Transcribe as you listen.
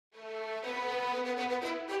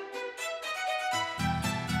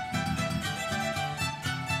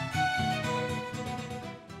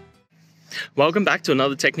Welcome back to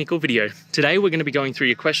another technical video. Today we're going to be going through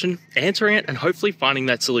your question, answering it, and hopefully finding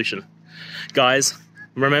that solution. Guys,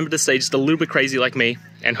 remember to stay just a little bit crazy like me,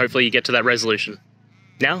 and hopefully you get to that resolution.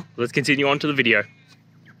 Now, let's continue on to the video.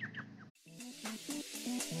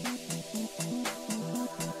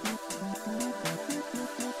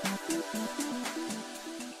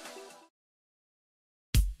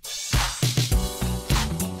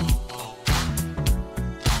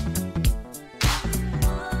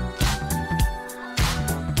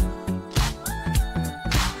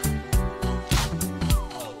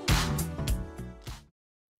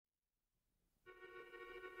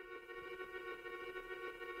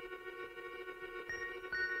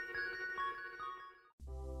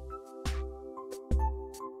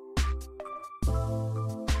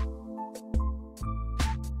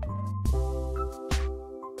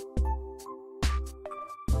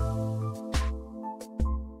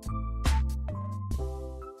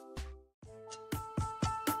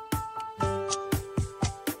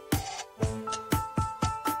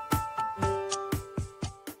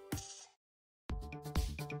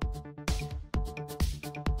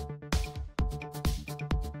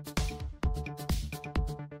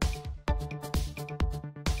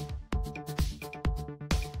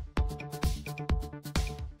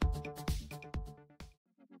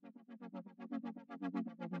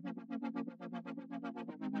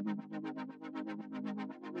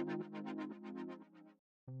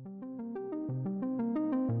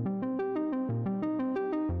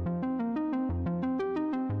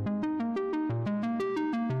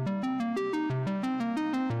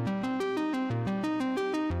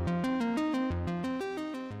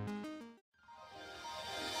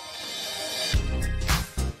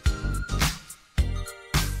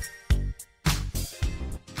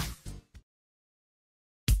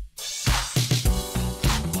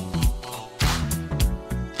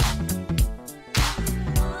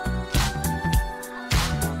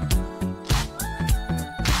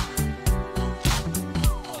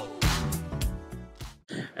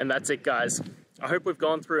 And that's it, guys. I hope we've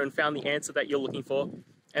gone through and found the answer that you're looking for.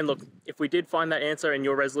 And look, if we did find that answer in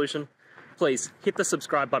your resolution, please hit the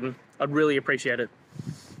subscribe button. I'd really appreciate it.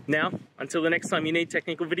 Now, until the next time you need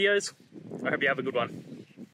technical videos, I hope you have a good one.